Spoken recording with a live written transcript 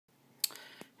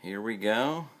Here we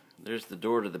go. There's the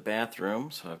door to the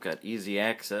bathroom, so I've got easy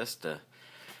access to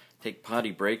take potty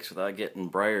breaks without getting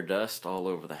briar dust all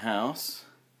over the house.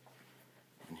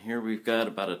 And here we've got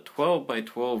about a 12 by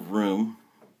 12 room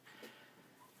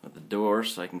with a door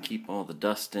so I can keep all the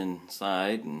dust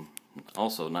inside and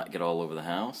also not get all over the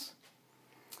house.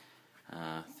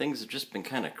 Things have just been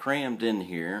kind of crammed in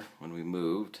here when we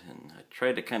moved, and I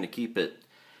tried to kind of keep it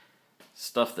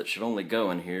stuff that should only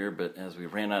go in here, but as we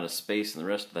ran out of space in the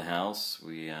rest of the house,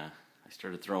 I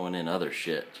started throwing in other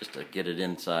shit just to get it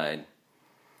inside.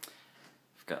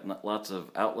 I've got lots of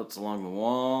outlets along the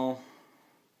wall,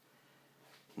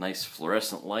 nice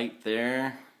fluorescent light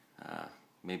there.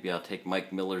 Maybe I'll take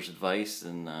Mike Miller's advice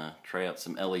and try out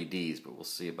some LEDs, but we'll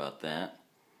see about that.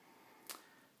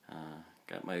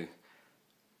 Got my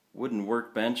wooden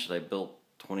workbench that I built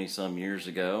 20-some years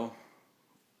ago,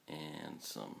 and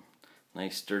some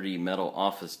nice sturdy metal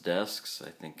office desks.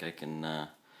 I think I can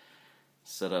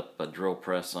set up a drill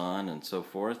press on and so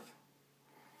forth.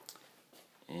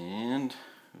 And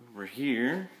over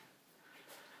here,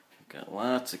 I've got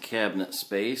lots of cabinet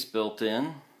space built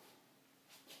in.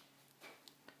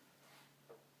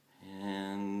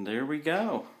 And there we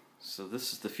go. So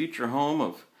this is the future home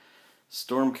of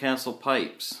Stormcastle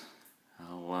Pipes.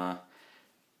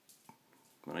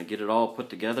 When I get it all put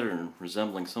together and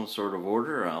resembling some sort of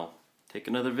order, I'll take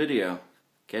another video.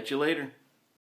 Catch you later.